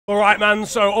All right, man,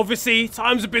 so obviously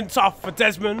times have been tough for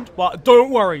Desmond, but don't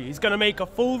worry, he's going to make a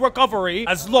full recovery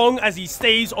as long as he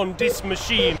stays on this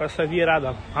machine. Essa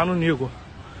virada, no nego.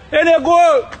 Ele é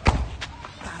gol!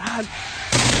 Caralho.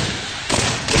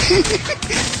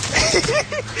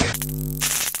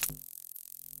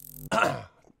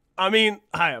 I mean,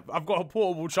 I've got a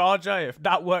portable charger, if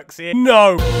that works here.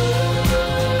 No!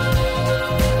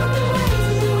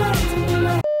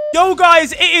 Yo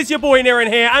guys, it is your boy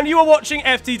Earnin here, and you are watching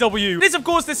FTW. This is of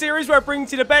course the series where I bring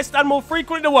to you the best and more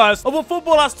frequently the worst of what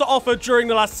football has to offer during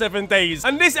the last 7 days.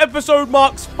 And this episode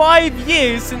marks 5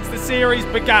 years since the series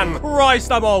began.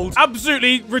 Christ, I'm old.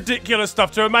 Absolutely ridiculous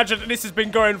stuff to imagine that this has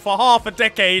been going for half a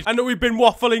decade and that we've been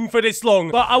waffling for this long.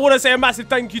 But I want to say a massive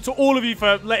thank you to all of you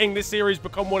for letting this series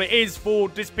become what it is for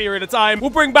this period of time. We'll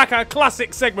bring back a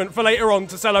classic segment for later on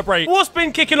to celebrate. What's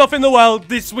been kicking off in the world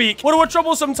this week? What were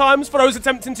troublesome times for those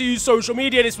attempting to use social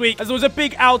media this week, as there was a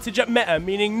big outage at Meta,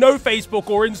 meaning no Facebook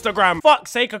or Instagram.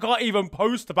 Fuck's sake, I can't even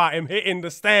post about him hitting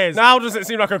the stairs. Now doesn't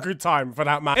seem like a good time for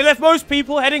that man. It left most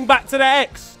people heading back to their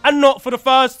ex, and not for the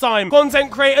first time.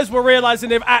 Content creators were realizing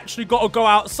they've actually got to go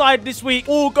outside this week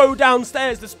or go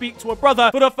downstairs to speak to a brother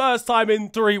for the first time in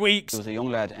 3 weeks. He was a young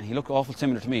lad and he looked awful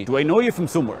similar to me. Do I know you from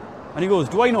somewhere? And he goes,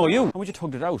 do I know you? And we just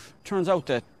hugged it out. Turns out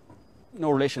that no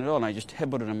relation at all, and I just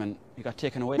headbutted him and he got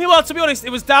taken away. Meanwhile, to be honest, it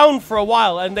was down for a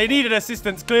while and they needed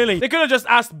assistance clearly. They could have just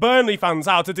asked Burnley fans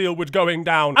how to deal with going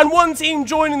down. And one team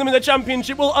joining them in the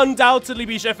Championship will undoubtedly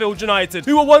be Sheffield United,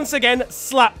 who were once again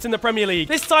slapped in the Premier League.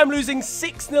 This time losing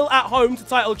 6-0 at home to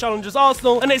title challengers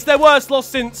Arsenal, and it's their worst loss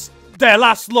since their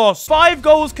last loss. 5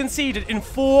 goals conceded in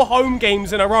 4 home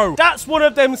games in a row. That's one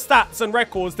of them stats and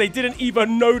records they didn't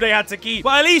even know they had to keep.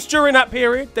 But at least during that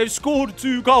period, they've scored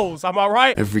 2 goals, am I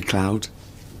right? Every cloud.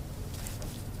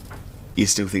 You're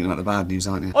still thinking about the bad news,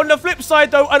 aren't you? On the flip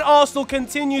side, though, and Arsenal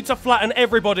continue to flatten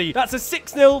everybody. That's a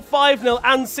 6-0, 5-0,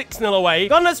 and 6-0 away.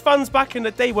 Gunners fans back in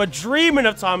the day were dreaming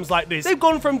of times like this. They've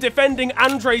gone from defending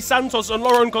Andre Santos and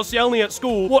Lauren Koscielny at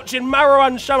school, watching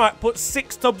Marouane Chamakh put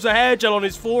 6 tubs of hair gel on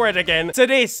his forehead again, to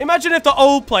this. Imagine if the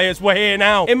old players were here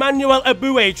now. Emmanuel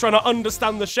Eboué trying to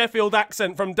understand the Sheffield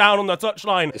accent from down on the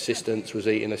touchline. Assistant was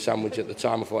eating a sandwich at the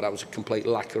time. I thought that was a complete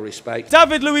lack of respect.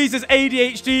 David Luiz's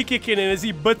ADHD kicking in as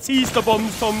he Batista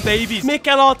bombs Tom Davies.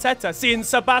 Mikel Arteta seeing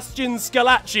Sebastian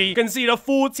Scalacci concede a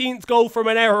 14th goal from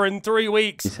an error in 3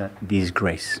 weeks. It's a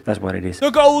disgrace. That's what it is.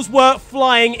 The goals were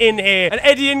flying in here, and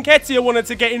Eddie Nketiah wanted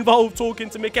to get involved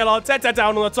talking to Mikel Arteta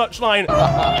down on the touchline.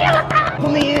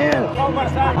 Put me in.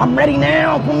 I'm ready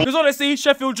now. Because honestly,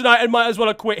 Sheffield United might as well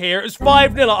have quit here. It was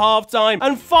 5-0 at half-time,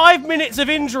 and 5 minutes of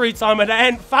injury time at the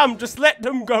end. Fam, just let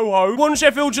them go home. One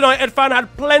Sheffield United fan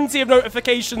had plenty of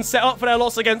notifications set up for their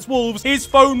loss against Wolves. His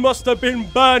phone must have been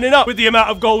burning up with the amount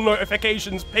of goal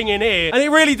notifications pinging here. And it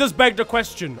really does beg the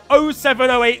question,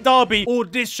 07-08 Derby or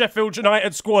this Sheffield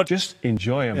United squad? Just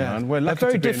enjoy them, man. We're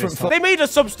very different. They made a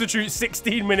substitute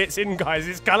 16 minutes in, guys.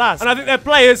 It's Kalas. And I think their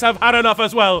players have had enough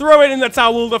as well. Throwing in the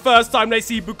towel the first time they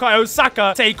see Bukayo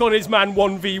Saka take on his man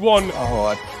 1v1.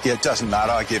 Oh, yeah, it doesn't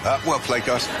matter. I give up. Well played,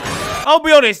 guys. I'll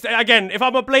be honest, again, if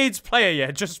I'm a Blades player,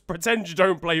 yeah, just pretend you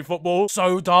don't play football.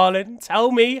 So, darling,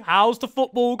 tell me, how's the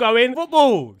football going?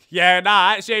 Football? Yeah, nah,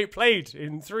 I actually ain't played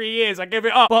in 3 years. I give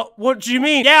it up. But what do you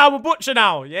mean? Yeah, I'm a butcher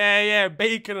now. Yeah,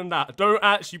 bacon and that. Don't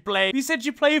actually play. You said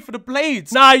you play for the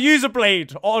Blades. Nah, use a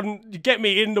blade on, get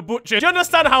me in the butcher. Do you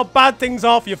understand how bad things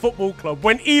are for your football club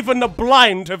when even the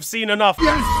blind have seen enough?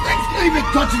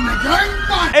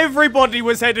 Everybody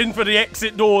was heading for the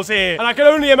exit doors here, and I can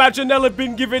only imagine they'll have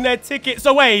been giving their tickets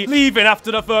away, leaving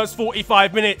after the first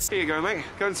 45 minutes. Here you go, mate.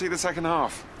 Go and see the second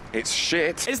half. It's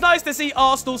shit. It's nice to see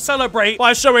Arsenal celebrate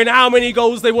by showing how many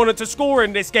goals they wanted to score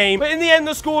in this game, but in the end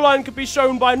the scoreline could be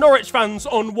shown by Norwich fans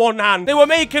on one hand. They were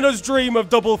making us dream of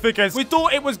double figures. We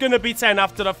thought it was going to be 10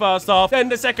 after the first half, then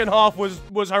the second half was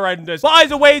horrendous. But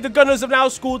either way, the Gunners have now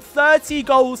scored 30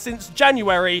 goals since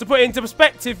January. To put it into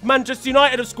perspective, Manchester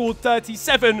United have scored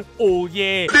 37 all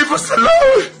year. Leave us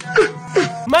alone!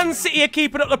 Man City are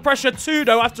keeping up the pressure too,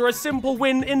 though, after a simple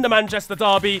win in the Manchester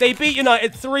derby. They beat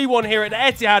United 3-1 here at the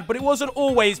Etihad, but it wasn't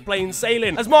always plain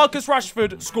sailing, as Marcus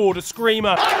Rashford scored a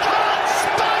screamer.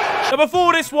 Now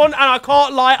before this one, and I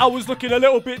can't lie, I was looking a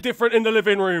little bit different in the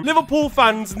living room. Liverpool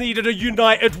fans needed a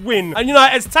United win, and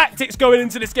United's tactics going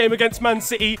into this game against Man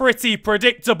City, pretty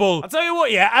predictable. I'll tell you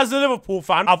what, yeah, as a Liverpool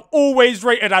fan, I've always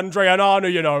rated Andre Onana,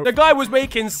 you know. The guy was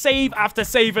making save after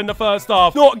save in the first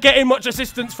half, not getting much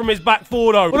assistance from his back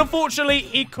four though. But unfortunately,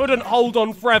 he couldn't hold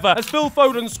on forever, as Phil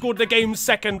Foden scored the game's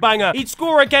second banger. He'd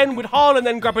score again with Haaland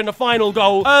then grabbing the final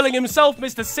goal. Erling himself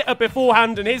missed a sitter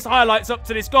beforehand, and his highlights up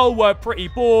to this goal were pretty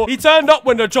poor. He turned up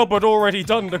when the job had already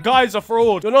done. The guy's a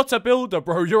fraud. You're not a builder,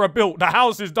 bro. You're a built. The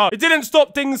house is done. It didn't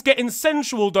stop things getting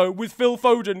sensual, though, with Phil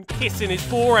Foden kissing his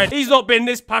forehead. He's not been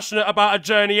this passionate about a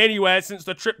journey anywhere since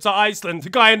the trip to Iceland. The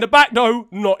guy in the back, though,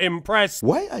 not impressed.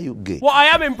 Why are you gay? What I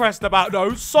am impressed about,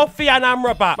 though, Sofian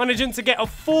Amrabat managing to get a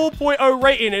 4.0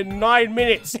 rating in 9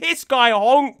 minutes. This guy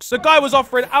honks. The guy was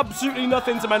offering absolutely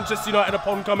nothing to Manchester United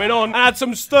upon coming on and had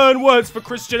some stern words for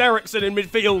Christian Eriksen in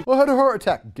midfield. I had a heart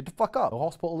attack. Get the fuck up. Go to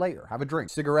hospital later. Have a drink.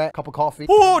 Cigarette. Cup of coffee.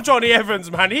 Poor Johnny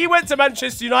Evans, man. He went to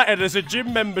Manchester United as a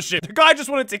gym membership. The guy just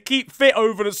wanted to keep fit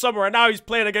over the summer, and now he's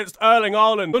playing against Erling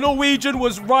Haaland. The Norwegian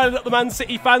was riling up the Man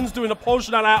City fans, doing a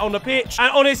Pojnan out on the pitch.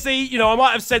 And honestly, you know, I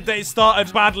might have said that it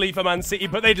started badly for Man City,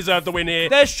 but they deserve the win here.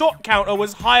 Their shot counter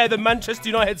was higher than Manchester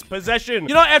United's possession.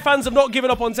 United fans have not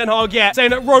given up on Ten Hag yet,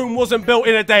 saying that Rome wasn't built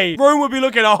in a day. Rome would be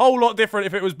looking a whole lot different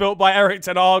if it was built by Erik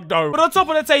Ten Hag, though. But on top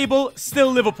of the table,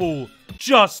 still Liverpool.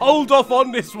 Just hold off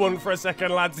on this one for a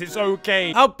second, lads. It's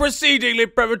okay. How proceedingly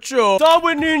premature.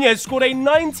 Darwin Nunez scored a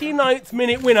 99th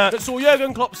minute winner that saw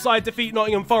Jurgen Klopp's side defeat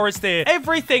Nottingham Forest here.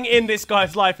 Everything in this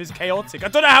guy's life is chaotic. I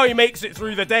don't know how he makes it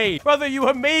through the day. Brother, you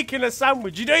were making a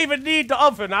sandwich. You don't even need the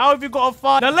oven. How have you got a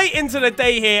fire? Now, late into the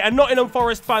day here, and Nottingham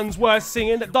Forest fans were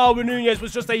singing that Darwin Nunez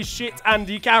was just a shit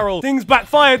Andy Carroll. Things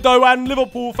backfired, though, and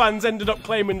Liverpool fans ended up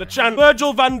claiming the chant.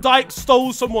 Virgil van Dijk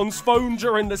stole someone's phone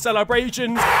during the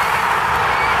celebrations.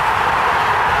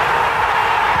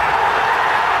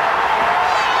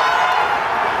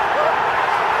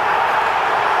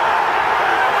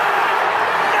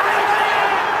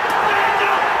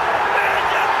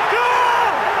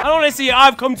 Honestly,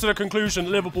 I've come to the conclusion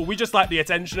that Liverpool, we just like the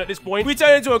attention at this point. We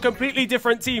turn into a completely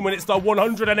different team when it's the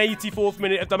 184th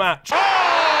minute of the match.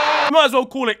 Might as well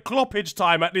call it Kloppage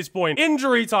time at this point.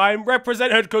 Injury time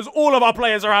represented because all of our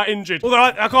players are out injured. Although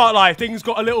I can't lie, things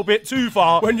got a little bit too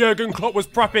far when Jurgen Klopp was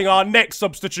prepping our next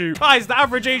substitute. Guys, the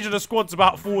average age of the squad's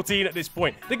about 14 at this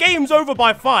point. The game's over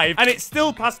by 5 and it's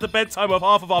still past the bedtime of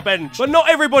half of our bench. But not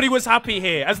everybody was happy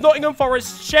here, as Nottingham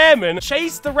Forest's chairman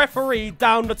chased the referee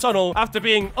down the tunnel after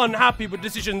being unhappy with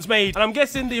decisions made, and I'm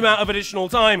guessing the amount of additional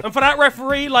time. And for that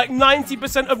referee, like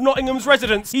 90% of Nottingham's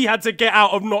residents, he had to get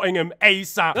out of Nottingham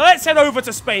ASAP. Now let's head over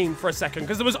to Spain for a second,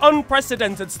 because there was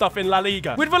unprecedented stuff in La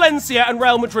Liga. With Valencia and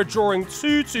Real Madrid drawing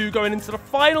 2-2 going into the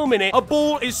final minute, a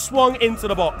ball is swung into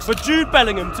the box for Jude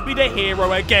Bellingham to be the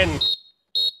hero again.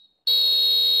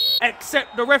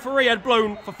 Except the referee had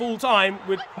blown for full time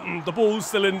with the ball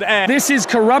still in the air. This is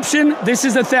corruption. This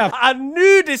is a theft. I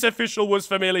knew this official was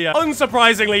familiar.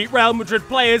 Unsurprisingly, Real Madrid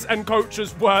players and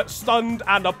coaches were stunned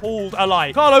and appalled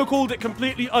alike. Carlo called it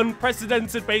completely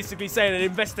unprecedented, basically saying an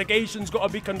investigation's got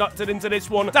to be conducted into this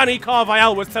one. Dani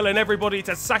Carvajal was telling everybody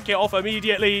to sack it off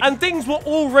immediately. And things were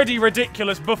already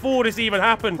ridiculous before this even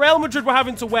happened. Real Madrid were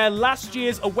having to wear last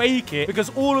year's away kit because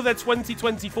all of their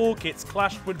 2024 kits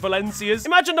clashed with Valencia's.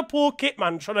 Imagine the poor kit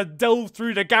man trying to delve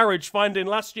through the garage finding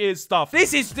last year's stuff.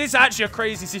 This is actually a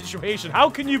crazy situation. How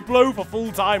can you blow for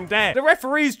full-time debt? The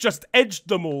referees just edged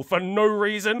them all for no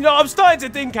reason. You know, I'm starting to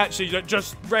think actually that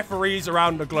just referees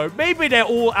around the globe, maybe they're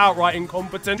all outright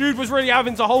incompetent. Dude was really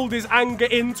having to hold his anger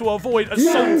in to avoid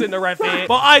assaulting the ref here.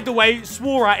 But either way,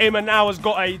 swore at him and now has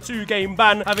got a 2-game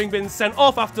ban, having been sent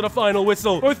off after the final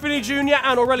whistle. Both Vinny Jr.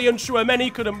 and Aurelien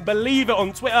Tchouameni couldn't believe it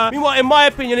on Twitter. Meanwhile, in my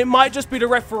opinion, it might just be the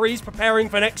referees preparing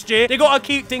for next year. They got to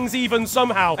keep things even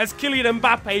somehow, as Kylian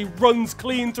Mbappe runs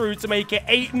clean through to make it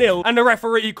 8-0, and the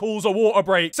referee calls a water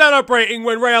break, celebrating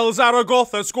when Real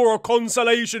Zaragoza score a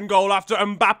consolation goal after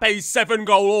Mbappe's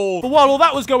 7-goal haul. But while all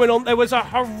that was going on, there was a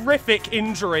horrific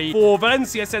injury for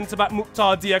Valencia centre-back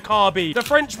Mukhtar Diakabi. The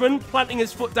Frenchman, planting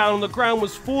his foot down on the ground,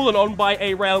 was fallen on by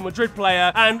a Real Madrid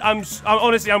player, and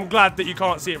honestly, I'm glad that you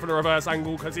can't see it from the reverse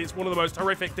angle, because it's one of the most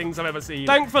horrific things I've ever seen.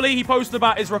 Thankfully, he posted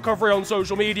about his recovery on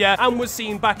social media and was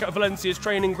seen back at Valencia's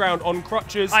training ground on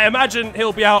crutches. I imagine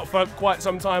he'll be out for quite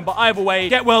some time, but either way,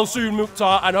 get well soon,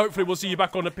 Mukhtar, and hopefully we'll see you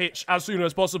back on the pitch as soon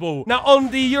as possible. Now, on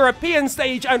the European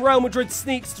stage, and Real Madrid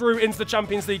sneaks through into the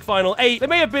Champions League Final 8. They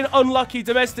may have been unlucky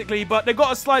domestically, but they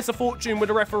got a slice of fortune with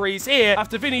the referees here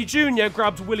after Vinny Jr.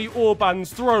 grabbed Willy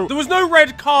Orban's throat. There was no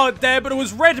red card there, but it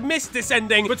was red mist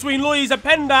descending between Luis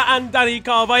Openda and Dani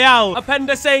Carvajal.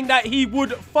 Openda saying that he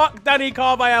would fuck Dani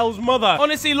Carvajal's mother.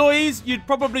 Honestly, Luis, you'd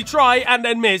probably try and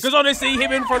then miss, because honestly,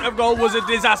 him in front of goal was a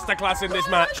disaster class in this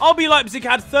match. RB Leipzig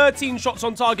had 13 shots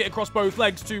on target across both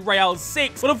legs to Real's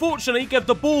 6, but unfortunately gave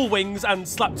the ball wings and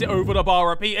slapped it over the bar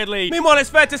repeatedly. Meanwhile, it's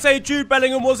fair to say Jude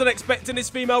Bellingham wasn't expecting his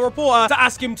female reporter to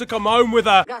ask him to come home with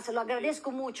her. Gracias, lo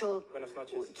agradezco mucho.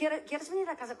 ¿Quieres venir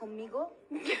a casa conmigo?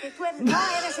 Que tú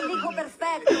eres el hijo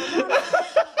perfecto.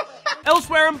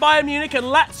 Elsewhere in Bayern Munich and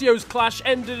Lazio's clash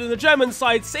ended in the German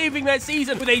side saving their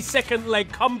season with a second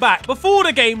leg comeback. Before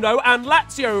the game though, and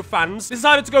Lazio fans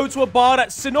decided to go to a bar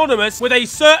that's synonymous with a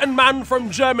certain man from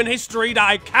German history that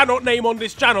I cannot name on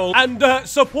this channel, and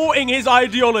supporting his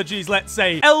ideologies, let's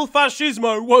say. El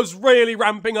Fascismo was really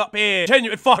ramping up here.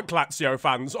 Genuine fuck Lazio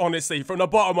fans, honestly, from the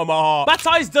bottom of my heart.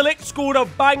 Matthijs de Ligt scored a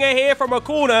banger here from a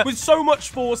corner with so much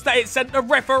force that it sent the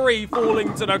referee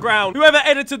falling to the ground. Whoever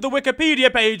edited the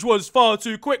Wikipedia page was far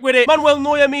too quick with it. Manuel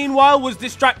Neuer, meanwhile, was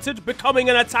distracted, becoming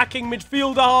an attacking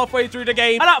midfielder halfway through the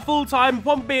game. And at full time,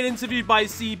 upon being interviewed by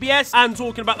CBS and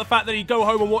talking about the fact that he'd go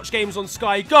home and watch games on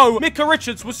Sky Go, Mika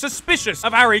Richards was suspicious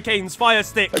of Harry Kane's fire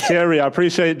stick. Thierry, I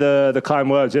appreciate the kind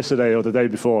words yesterday or the day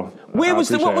before. Where was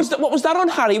what was that on,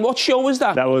 Harry? What show was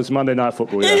that? That was Monday Night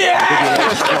Football. Yeah.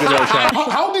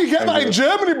 How do you get that in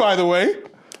Germany, by the way?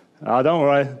 Don't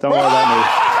worry about me.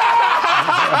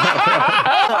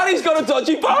 And he's got a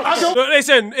dodgy box. Look,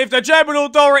 listen, if the German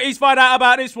authorities find out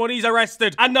about this one, he's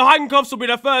arrested. And the handcuffs will be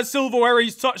the first silverware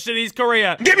he's touched in his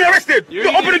career. Get me arrested!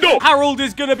 Open the door! Harold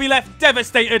is going to be left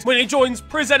devastated when he joins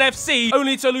Prison FC,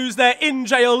 only to lose their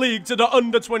in-jail league to the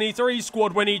under-23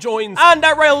 squad when he joins. And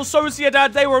at Real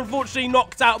Sociedad, they were unfortunately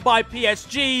knocked out by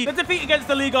PSG. The defeat against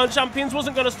the Liga champions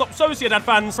wasn't going to stop Sociedad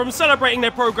fans from celebrating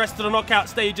their progress to the knockout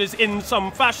stages in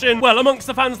some fashion. Well, amongst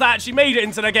the fans that actually made it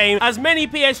into the game, as many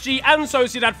PSG and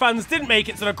Sociedad fans didn't make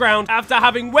it to the ground after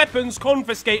having weapons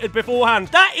confiscated beforehand.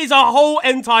 That is a whole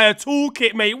entire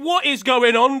toolkit, mate. What is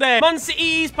going on there? Man City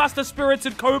eased past the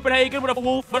spirited Copenhagen with a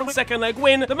Wolf second leg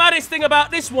win. The maddest thing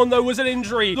about this one, though, was an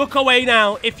injury. Look away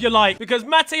now, if you like, because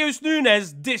Matheus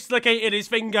Nunes dislocated his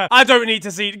finger. I don't need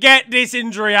to see it. Get this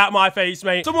injury out my face,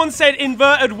 mate. Someone said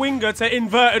inverted winger to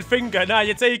inverted finger. Now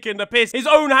you're taking the piss. His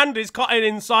own hand is cutting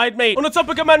inside, mate. On the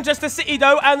topic of Manchester City,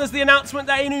 though, and there's the announcement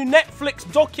that a new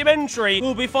Netflix documentary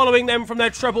will be following them from their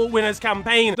treble winners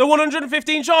campaign. The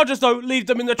 115 charges, though, leave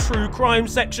them in the true crime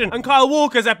section. And Kyle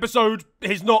Walker's episode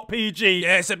is not PG.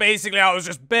 Yeah, so basically I was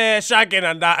just bare shagging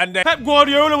and that. And Pep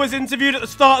Guardiola was interviewed at the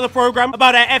start of the program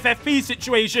about their FFP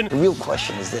situation. The real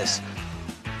question is this.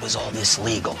 Was all this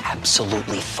legal?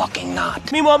 Absolutely fucking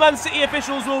not. Meanwhile, Man City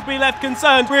officials will be left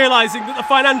concerned, realising that the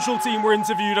financial team were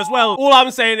interviewed as well. All I'm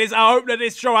saying is I hope that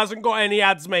this show hasn't got any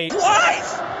ads, mate.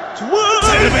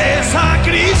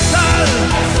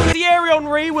 Thierry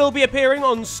Henry will be appearing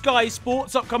on Sky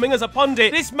Sports upcoming as a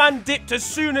pundit. This man dipped as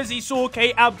soon as he saw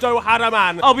Kate Abdo had a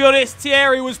man. I'll be honest,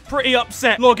 Thierry was pretty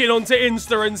upset logging onto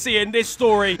Insta and seeing this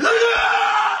story.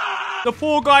 The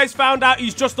poor guy's found out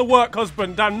he's just a work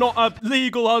husband and not a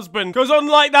legal husband. Because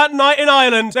unlike that night in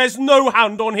Ireland, there's no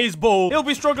hand on his ball. He'll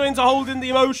be struggling to hold in the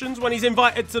emotions when he's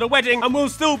invited to the wedding and will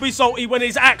still be salty when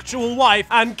his actual wife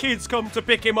and kids come to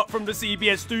pick him up from the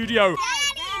CBS studio.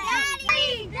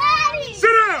 Sit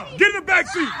down! Get in the back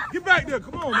seat! Get back there,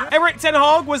 come on, man! Erik ten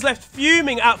Hag was left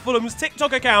fuming at Fulham's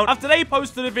TikTok account after they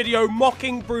posted a video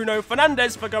mocking Bruno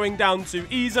Fernandes for going down too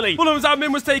easily. Fulham's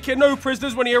admin was taking no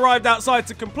prisoners when he arrived outside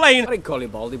to complain. I didn't call you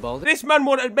Baldy. This man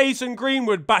wanted Mason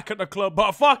Greenwood back at the club,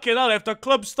 but fucking hell, if the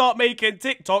club start making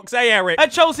TikToks, eh, Eric?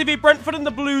 At Chelsea v Brentford, and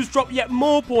the Blues dropped yet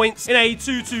more points in a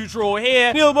 2-2 draw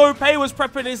here. Neil Maupay was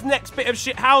prepping his next bit of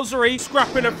shithousery,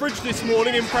 scrapping a fridge this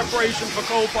morning in preparation for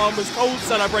Cole Palmer's cold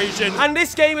celebration. And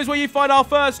this game is where you find our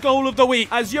first goal of the week,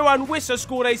 as Johan Wissa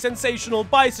scored a sensational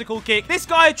bicycle kick. This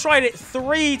guy tried it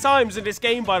 3 times in this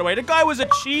game, by the way. The guy was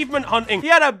achievement hunting. He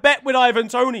had a bet with Ivan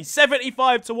Toney,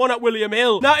 75-1 at William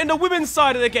Hill. Now, in the women's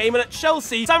side of the game, and at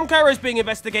Chelsea, Sam Kerr is being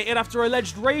investigated after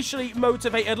alleged racially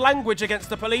motivated language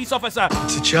against a police officer.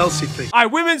 It's a Chelsea thing.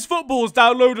 Women's football's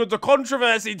downloaded the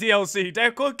controversy DLC.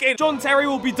 They're cooking. John Terry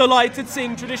will be delighted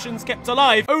seeing traditions kept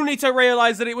alive, only to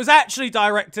realise that it was actually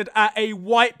directed at a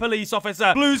white police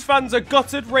officer. Blues fans are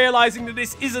gutted, realising that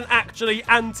this isn't actually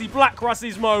anti-black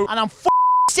racismo. And I'm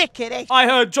sick of it. I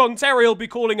heard John Terry will be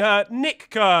calling her Nick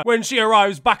Kerr when she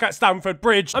arrives back at Stamford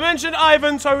Bridge. I mentioned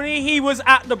Ivan Toney. He was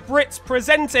at the Brits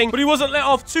presenting, but he wasn't let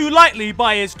off too lightly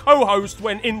by his co-host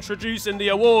when introducing the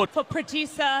award. For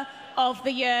Producer of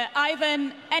the Year,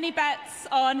 Ivan, any bets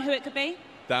on who it could be?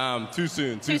 Damn, too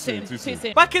soon.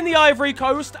 Back in the Ivory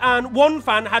Coast, and one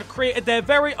fan had created their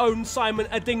very own Simon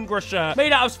Adingra shirt,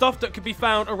 made out of stuff that could be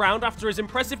found around after his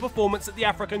impressive performance at the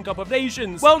African Cup of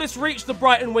Nations. Well, this reached the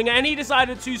Brighton winger, and he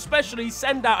decided to specially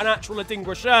send out an actual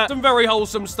Adingra shirt. Some very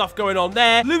wholesome stuff going on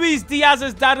there. Luis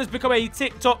Diaz's dad has become a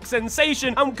TikTok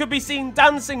sensation and could be seen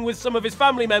dancing with some of his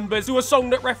family members to a song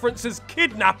that references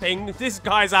kidnapping. This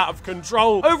guy's out of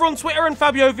control. Over on Twitter, and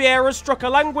Fabio Vieira struck a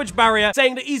language barrier,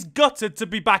 saying that he's gutted to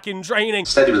be back in training.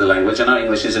 Steady with the language. I know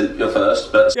English isn't your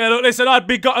first, but... Yeah, look, listen, I'd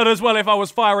be gutted as well if I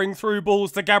was firing through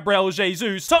balls to Gabriel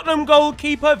Jesus. Tottenham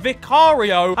goalkeeper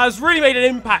Vicario has really made an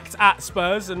impact at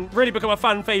Spurs and really become a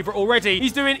fan favourite already.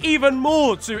 He's doing even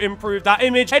more to improve that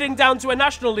image, heading down to a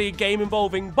National League game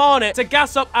involving Barnet to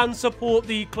gas up and support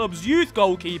the club's youth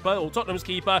goalkeeper, or Tottenham's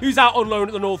keeper, who's out on loan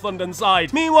at the North London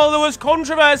side. Meanwhile, there was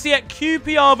controversy at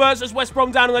QPR versus West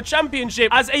Brom down in the Championship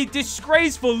as a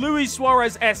disgraceful Luis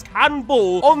Suarez-esque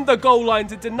handball on the goal line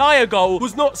to deny a goal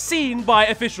was not seen by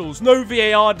officials. No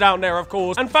VAR down there, of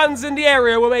course, and fans in the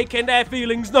area were making their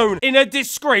feelings known in a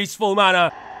disgraceful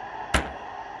manner.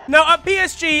 Now, at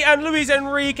PSG, and Luis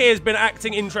Enrique has been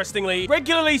acting interestingly,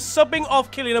 regularly subbing off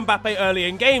Kylian Mbappe early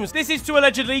in games. This is to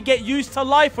allegedly get used to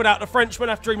life without the Frenchman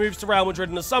after he moves to Real Madrid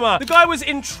in the summer. The guy was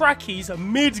in trackies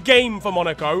mid-game for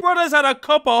Monaco. Brothers had a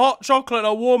cup of hot chocolate and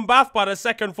a warm bath by the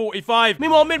second 45.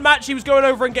 Meanwhile, mid-match, he was going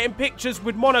over and getting pictures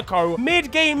with Monaco.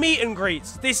 Mid-game meet and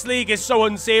greets. This league is so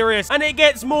unserious, and it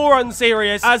gets more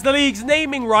unserious as the league's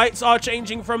naming rights are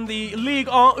changing from the Ligue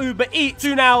 1 Uber Eats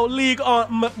to now Ligue 1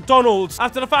 McDonalds,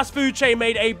 after the fast food chain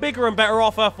made a bigger and better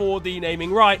offer for the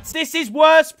naming rights. This is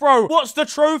worse, bro. What's the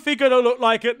trophy gonna look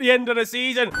like at the end of the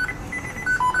season?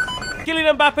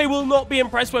 Kylian Mbappe will not be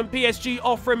impressed when PSG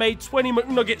offer him a 20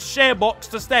 McNuggets share box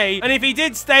to stay. And if he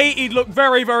did stay, he'd look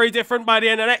very, very different by the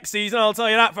end of next season, I'll tell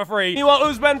you that for free. Meanwhile,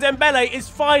 Ousmane Dembele is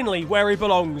finally where he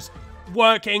belongs,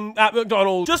 working at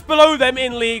McDonald's. Just below them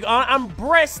in League 1, and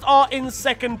Brest are in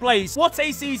second place. What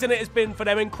a season it has been for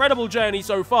them. Incredible journey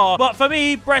so far. But for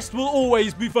me, Brest will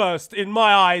always be first in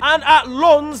my eyes. And at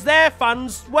Lens, their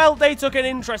fans, well, they took an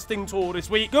interesting tour this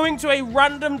week. Going to a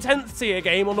random 10th tier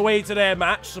game on the way to their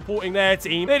match, supporting their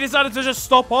team, they decided to just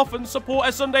stop off and support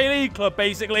a Sunday League club,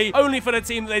 basically, only for the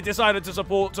team that they decided to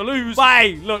support to lose. But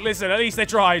hey, look, listen, at least they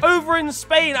tried. Over in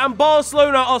Spain, and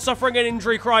Barcelona are suffering an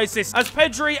injury crisis as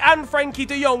Pedri and Frankie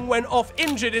de Jong went off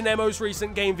injured in their most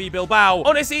recent game v Bilbao.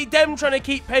 Honestly, them trying to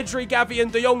keep Pedri, Gavi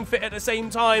and de Jong fit at the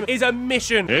same time is a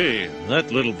mission. Hey,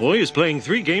 that little boy is playing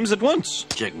 3 games at once.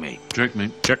 Checkmate.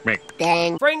 Checkmate. Checkmate.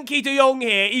 Dang. Frankie de Jong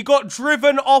here, he got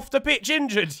driven off the pitch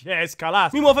injured. Yes,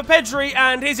 Calas. Meanwhile, for Pedri,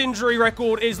 and his injury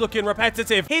record is looking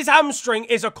repetitive. His hamstring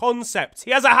is a concept.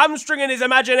 He has a hamstring in his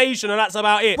imagination, and that's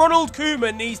about it. Ronald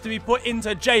Koeman needs to be put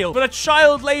into jail for the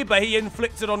child labour he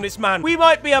inflicted on this man. We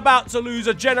might be about to lose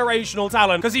a generational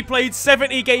talent because he played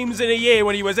 70 games in a year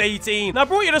when he was 18. Now, I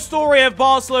brought you the story of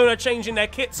Barcelona changing their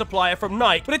kit supplier from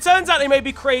Nike, but it turns out they may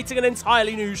be creating an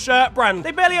entirely new shirt brand.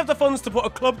 They barely have the funds to put a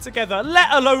club together,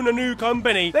 let alone a new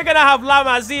company. They're going to have La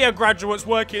Masia graduates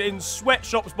working in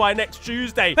sweatshops by next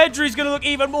Tuesday. Pedri's going to look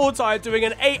even more tired doing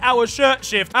an 8-hour shirt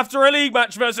shift after a league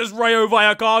match versus Rayo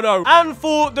Vallecano. And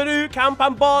for the new camp,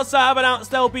 and Barca have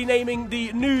announced they'll be naming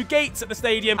the new gates at the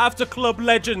stadium after club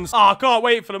legends. I can't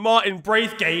wait for the Martin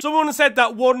Braithwaite. Someone said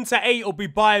that 1 to 8 will be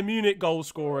Bayern Munich goal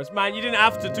scorers. Man, you didn't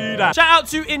have to do that. Shout out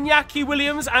to Iñaki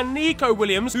Williams and Nico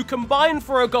Williams, who combined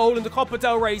for a goal in the Copa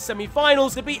del Rey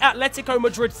semi-finals to beat Atletico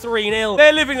Madrid 3-0.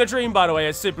 They're living the dream, by the way,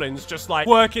 as siblings, just like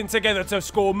working together to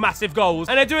score massive goals.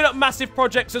 And they're doing up massive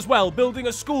projects as well, building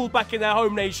a school back in their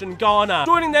home nation, Ghana.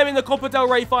 Joining them in the Copa del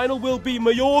Rey final will be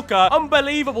Mallorca.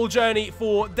 Unbelievable journey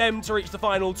for them to reach the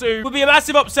final too. Would be a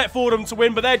massive upset for them to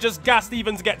win, but they're just gassed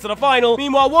even to get to the final.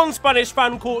 Meanwhile, one Spanish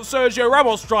fan caught Sergio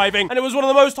Ramos driving, and it was one of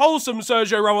the most wholesome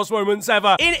Sergio Ramos moments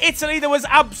ever. In Italy, there was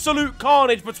absolute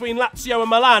carnage between Lazio and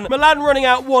Milan. Milan running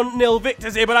out 1-0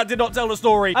 victors here, but that did not tell the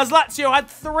story, as Lazio had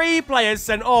 3 players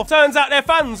sent off. Turns out their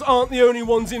fans aren't the only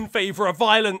ones in favour of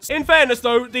violence. In fairness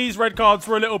though, these red cards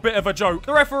were a little bit of a joke,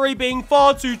 the referee being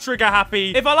far too trigger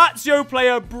happy. If a Lazio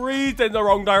player breathed in the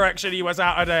wrong direction, he was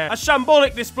out of there. A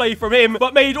shambolic display from him,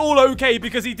 but made all okay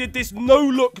because he did this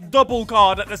no-look double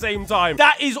card at the same time.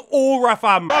 That is aura,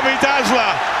 fam. Bobby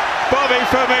Dazzler. Bobby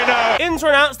Firmino. Inter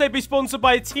announced they'd be sponsored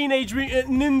by Teenage Mutant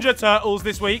Ninja Turtles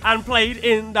this week and played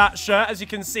in that shirt, as you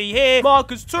can see here.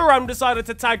 Marcus Thuram decided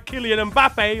to tag Kylian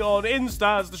Mbappe on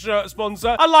Insta as the shirt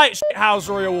sponsor. A light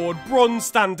shithousery award, bronze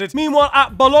standard. Meanwhile,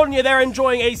 at Bologna, they're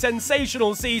enjoying a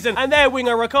sensational season, and their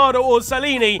winger Riccardo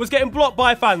Orsolini was getting blocked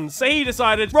by fans, so he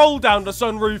decided roll down the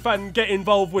sunroof and get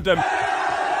involved with them.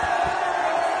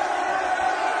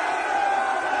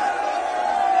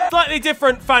 Slightly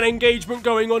different fan engagement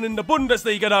going on in the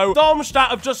Bundesliga though. Darmstadt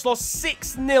have just lost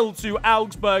 6-0 to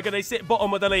Augsburg and they sit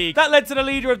bottom of the league. That led to the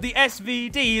leader of the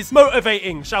SVDs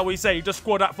motivating, shall we say, the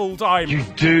squad at full time. You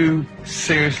do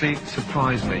seriously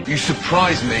surprise me. You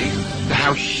surprise me to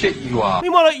how shit you are.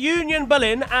 Meanwhile, at Union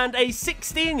Berlin, and a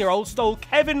 16-year-old stole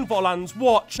Kevin Volland's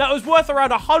watch. That was worth around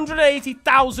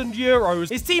 180,000 euros.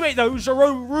 His teammate though,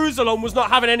 Jerome Roussillon, was not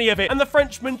having any of it, and the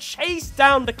Frenchman chased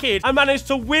down the kid and managed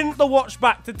to win the watch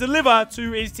back to deliver deliver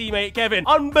to his teammate Kevin.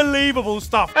 Unbelievable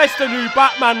stuff. That's the new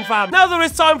Batman, fam. Now there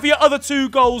is time for your other 2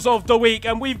 goals of the week,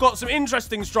 and we've got some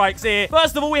interesting strikes here.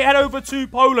 First of all, we head over to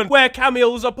Poland, where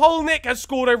Kamil Zapolnik has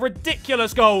scored a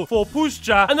ridiculous goal for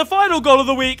Puszcza. And the final goal of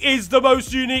the week is the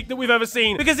most unique that we've ever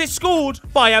seen, because it's scored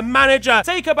by a manager.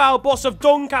 Take about boss of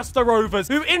Doncaster Rovers,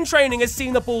 who in training has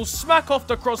seen the ball smack off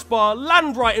the crossbar,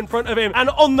 land right in front of him, and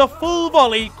on the full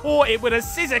volley, caught it with a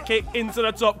scissor kick into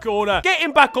the top corner. Get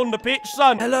him back on the pitch,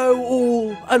 son. Hello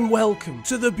all, and welcome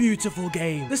to The Beautiful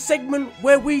Game, the segment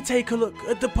where we take a look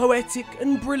at the poetic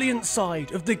and brilliant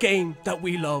side of the game that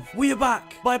we love. We are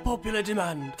back, by popular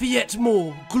demand, for yet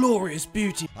more glorious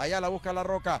beauty. Allá la busca la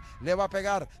Roca, le va a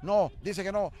pegar, no, dice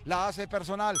que no, la hace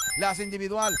personal, la hace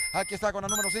individual, aquí está con la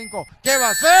número 5, ¿qué va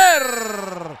a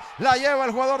hacer? La lleva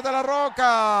el jugador de la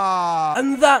Roca.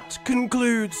 And that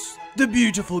concludes The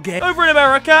Beautiful Game. Over in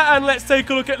America, and let's take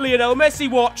a look at Lionel Messi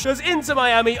watch, as Inter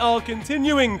Miami are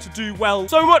continuing to do well.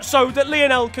 So much so that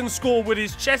Lionel can score with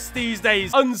his chest these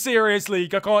days. Unseriously,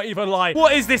 League, I can't even lie.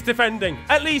 What is this defending?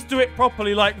 At least do it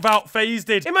properly like Wout Faes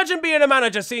did. Imagine being a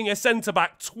manager seeing a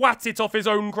centre-back twat it off his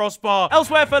own crossbar.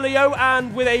 Elsewhere for Leo,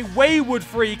 and with a wayward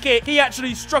free kick, he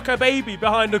actually struck a baby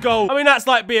behind a goal. I mean, that's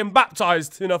like being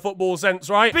baptised in a football sense,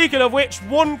 right? Speaking of which,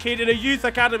 one kid in a youth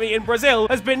academy in Brazil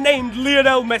has been named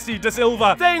Lionel Messi da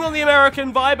Silva. Staying on the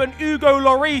American vibe, and Hugo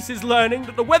Lloris is learning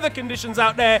that the weather conditions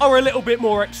out there are a little bit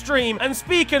more extreme. And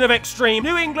speaking of extreme,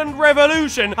 New England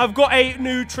Revolution have got a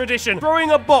new tradition, throwing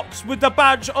a box with the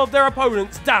badge of their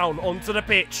opponents down onto the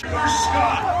pitch.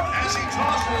 Scott as he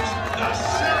tosses the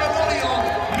ceremonial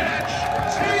match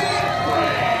team.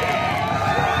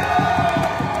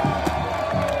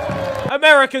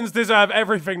 Americans deserve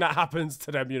everything that happens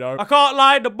to them, you know. I can't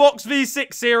lie, the Box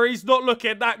v6 series not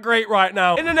looking that great right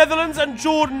now. In the Netherlands, and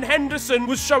Jordan Henderson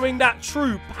was showing that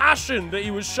true passion that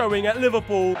he was showing at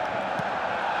Liverpool.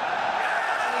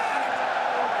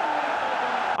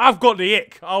 I've got the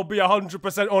ick, I'll be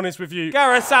 100% honest with you.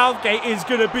 Gareth Southgate is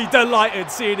going to be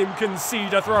delighted seeing him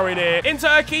concede a throw in here. In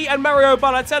Turkey, and Mario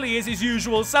Balotelli is his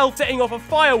usual self, setting off a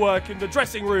firework in the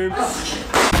dressing room.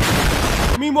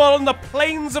 Meanwhile, on the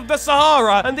plains of the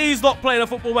Sahara, and these lot playing a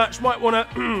football match might want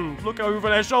to look over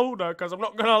their shoulder, because I'm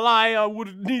not going to lie, I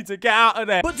would need to get out of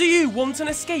there. But do you want an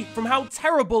escape from how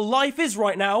terrible life is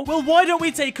right now? Well, why don't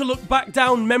we take a look back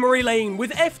down memory lane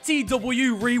with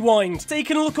FTW Rewind,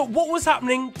 taking a look at what was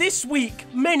happening this week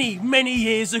many, many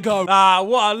years ago. Ah,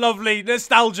 what a lovely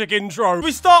nostalgic intro.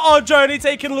 We start our journey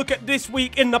taking a look at this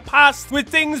week in the past, with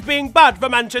things being bad for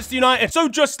Manchester United. So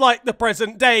just like the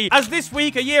present day, as this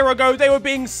week a year ago they were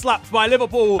being slapped by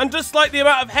Liverpool, and just like the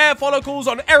amount of hair follicles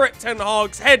on Eric Ten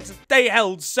Hag's head, they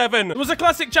held 7. It was a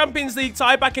classic Champions League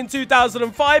tie back in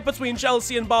 2005 between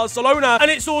Chelsea and Barcelona,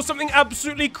 and it saw something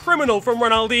absolutely criminal from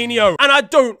Ronaldinho, and I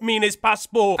don't mean his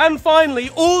passport. And finally,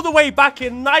 all the way back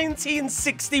in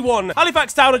 1961,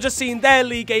 Halifax Town had just seen their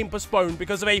league game postponed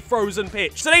because of a frozen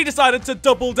pitch, so they decided to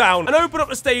double down and open up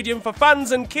the stadium for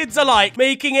fans and kids alike,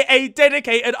 making it a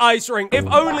dedicated ice rink. If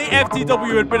only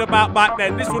FTW had been about back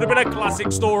then, this would have been a classic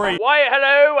story. Why,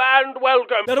 hello and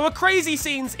welcome. Now, there were crazy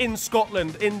scenes in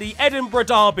Scotland in the Edinburgh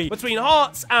derby between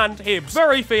Hearts and Hibs.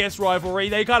 Very fierce rivalry,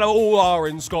 they kind of all are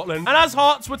in Scotland. And as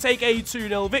Hearts would take a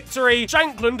 2-0 victory,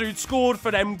 Shankland, who'd scored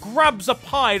for them, grabs a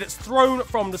pie that's thrown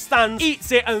from the stands,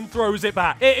 eats it and throws it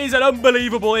back. It is an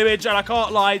unbelievable image, and I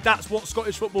can't lie, that's what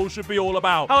Scottish football should be all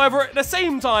about. However, at the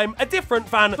same time, a different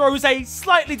fan throws a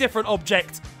slightly different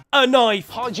object. A knife.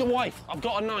 Hide your wife. I've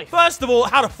got a knife. First of all,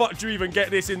 how the fuck do you even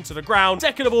get this into the ground?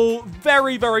 Second of all,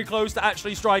 very, very close to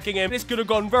actually striking him. This could have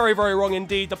gone very, very wrong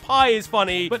indeed. The pie is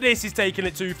funny, but this is taking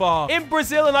it too far. In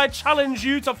Brazil, and I challenge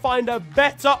you to find a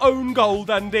better own goal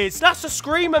than this. That's a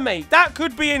screamer, mate. That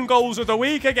could be in goals of the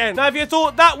week again. Now, if you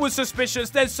thought that was suspicious,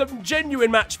 there's some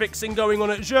genuine match fixing going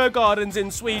on at Djurgårdens in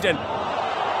Sweden.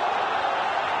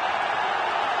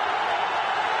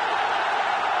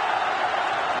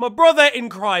 My brother in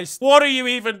Christ, what are you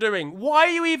even doing? Why are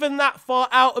you even that far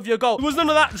out of your goal? There was none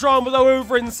of that drama though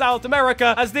over in South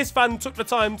America, as this fan took the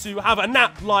time to have a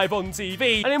nap live on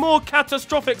TV. And in more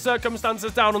catastrophic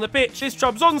circumstances down on the pitch, this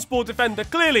Trabzonspor defender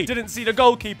clearly didn't see the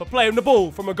goalkeeper playing the ball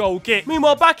from a goal kick.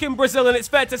 Meanwhile, back in Brazil, and it's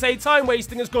fair to say time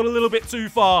wasting has gone a little bit too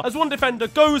far, as one defender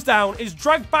goes down, is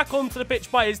dragged back onto the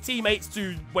pitch by his teammates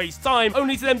to waste time,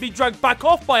 only to then be dragged back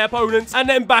off by opponents, and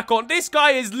then back on. This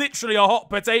guy is literally a hot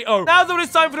potato. Now that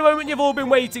it's time time for the moment you've all been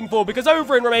waiting for, because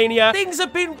over in Romania, things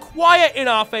have been quiet in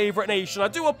our favourite nation. I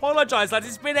do apologise, lads.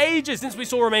 It's been ages since we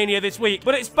saw Romania this week,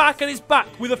 but it's back, and it's back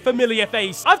with a familiar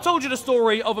face. I've told you the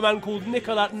story of a man called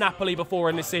Nicola Napoli before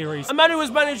in this series. A man who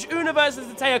has managed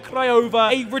Universitatea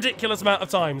Craiova a ridiculous amount of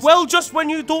times. Well, just when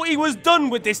you thought he was done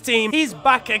with this team, he's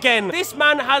back again. This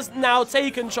man has now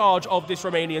taken charge of this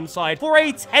Romanian side for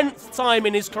a 10th time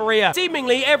in his career.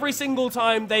 Seemingly every single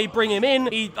time they bring him in,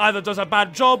 he either does a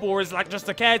bad job or is like just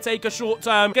a caretaker short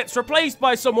term, gets replaced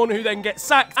by someone who then gets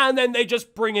sacked, and then they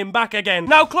just bring him back again.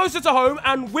 Now, closer to home,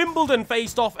 and Wimbledon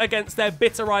faced off against their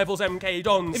bitter rivals MK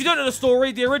Dons. If you don't know the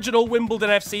story, the original Wimbledon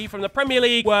FC from the Premier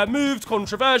League were moved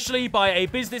controversially by a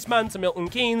businessman to Milton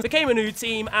Keynes, became a new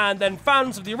team, and then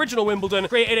fans of the original Wimbledon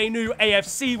created a new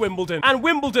AFC Wimbledon. And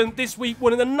Wimbledon this week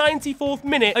won in the 94th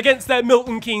minute against their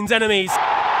Milton Keynes enemies.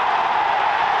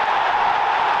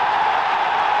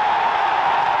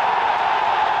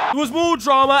 There was more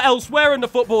drama elsewhere in the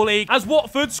Football League as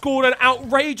Watford scored an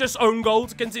outrageous own goal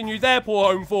to continue their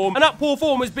poor home form. And that poor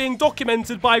form is being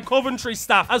documented by Coventry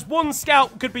staff, as one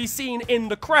scout could be seen in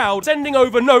the crowd sending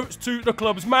over notes to the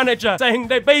club's manager, saying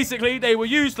that basically they were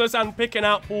useless and picking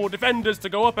out poor defenders to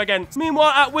go up against.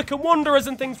 Meanwhile, at Wycombe Wanderers,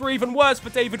 and things were even worse for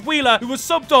David Wheeler, who was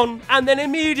subbed on and then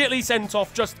immediately sent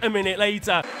off just a minute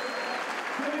later.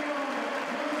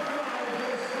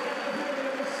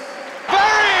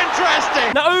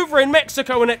 Now, over in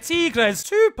Mexico and at Tigres,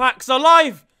 Tupac's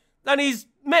alive, and he's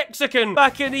Mexican.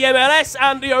 Back in the MLS,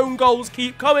 and the own goals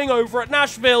keep coming over at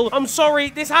Nashville. I'm sorry,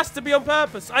 this has to be on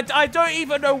purpose. I don't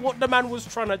even know what the man was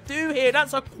trying to do here.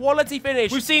 That's a quality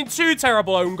finish. We've seen 2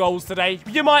 terrible own goals today.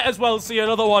 You might as well see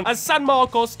another one, as San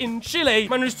Marcos in Chile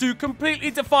managed to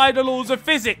completely defy the laws of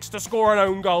physics to score an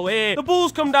own goal here. The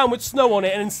ball's come down with snow on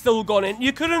it and still gone in.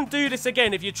 You couldn't do this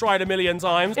again if you tried a million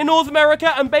times. In North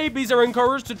America, and babies are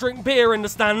encouraged to drink beer in the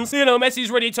stands, you know, Messi's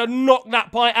ready to knock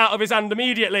that pint out of his hand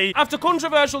immediately. After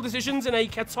controversial decisions in a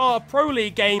Qatar Pro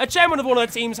League game, a chairman of one of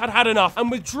the teams had had enough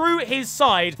and withdrew his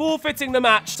side, forfeiting the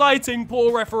match, citing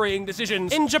poor refereeing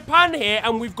decisions. In Japan here,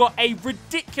 and we've got a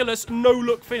ridiculous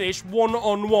no-look finish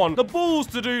 1-on-1. The balls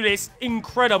to do this,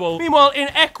 incredible. Meanwhile, in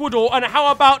Ecuador, and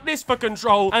how about this for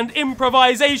control and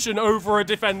improvisation over a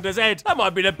defender's head? That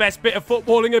might be the best bit of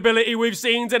footballing ability we've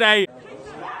seen today.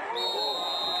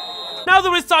 Now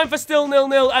that it's time for Still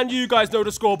 0-0, and you guys know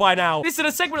the score by now. This is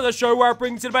a segment of the show where I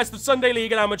bring to the best of Sunday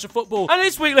League and amateur football. And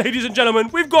this week, ladies and gentlemen,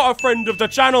 we've got a friend of the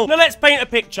channel. Now let's paint a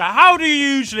picture. How do you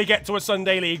usually get to a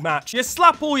Sunday League match? You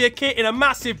slap all your kit in a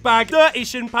massive bag, dirty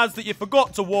shin pads that you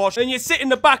forgot to wash, and you sit in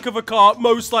the back of a car,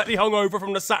 most likely hungover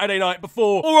from the Saturday night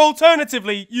before. Or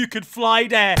alternatively, you could fly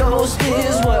there.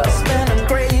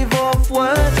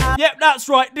 Yep, that's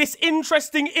right. This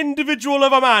interesting individual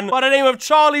of a man by the name of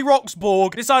Charlie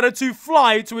Roxburgh decided to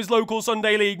fly to his local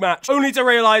Sunday League match, only to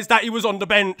realise that he was on the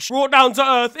bench. Brought down to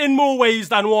earth in more ways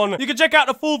than one. You can check out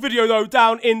the full video though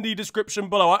down in the description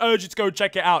below. I urge you to go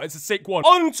check it out. It's a sick one.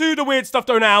 On to the weird stuff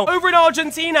though now. Over in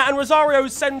Argentina, and Rosario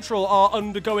Central are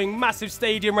undergoing massive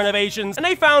stadium renovations, and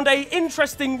they found a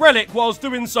interesting relic whilst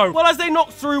doing so. Well, as they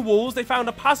knocked through walls, they found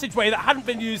a passageway that hadn't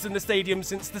been used in the stadium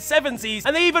since the 70s,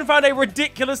 and they even found a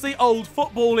ridiculously old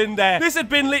football in there. This had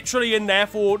been literally in there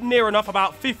for near enough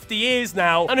about 50 years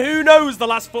now, and who knows the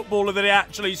last footballer that they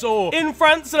actually saw. In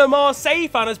France, a Marseille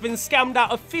fan has been scammed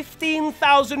out of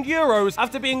 15,000 euros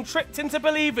after being tricked into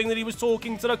believing that he was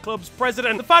talking to the club's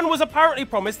president. The fan was apparently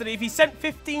promised that if he sent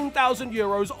 15,000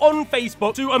 euros on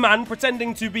Facebook to a man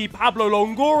pretending to be Pablo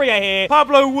Longoria here,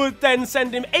 Pablo would then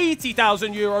send him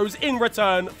 80,000 euros in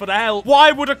return for the help.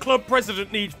 Why would a club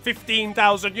president need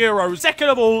 15,000 euros? Second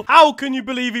of all, how can you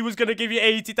believe he was going to give you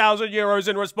 80,000 euros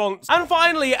in response? And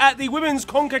finally, at the Women's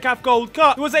CONCACAF Gold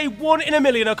Cup, it was a 1 in a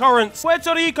million occurrence.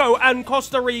 Puerto Rico and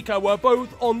Costa Rica were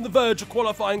both on the verge of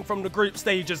qualifying from the group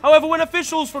stages. However, when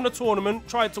officials from the tournament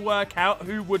tried to work out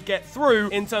who would get through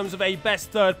in terms of a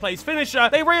best third place finisher,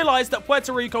 they realized that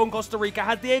Puerto Rico and Costa Rica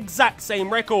had the exact same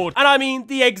record. And I mean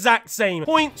the exact same.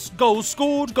 Points, goals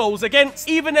scored, goals against,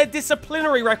 even their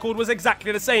disciplinary record was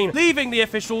exactly the same, leaving the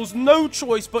officials no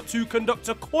choice but to conduct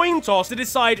a coin toss to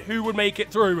decide who would make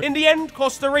it through. In the end,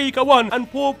 Costa Rica won,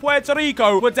 and poor Puerto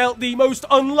Rico were dealt the most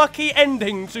unlucky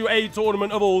ending to a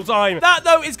tournament of all time. That,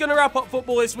 though, is going to wrap up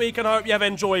football this week, and I hope you have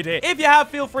enjoyed it. If you have,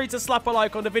 feel free to slap a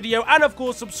like on the video, and of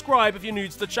course, subscribe if you're new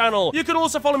to the channel. You can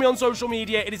also follow me on social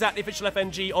media. It is at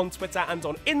 @theofficialfng on Twitter and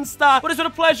on Insta. But it's been a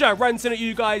pleasure ranting at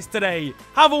you guys today.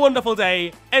 Have a wonderful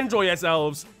day, enjoy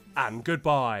yourselves, and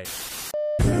goodbye.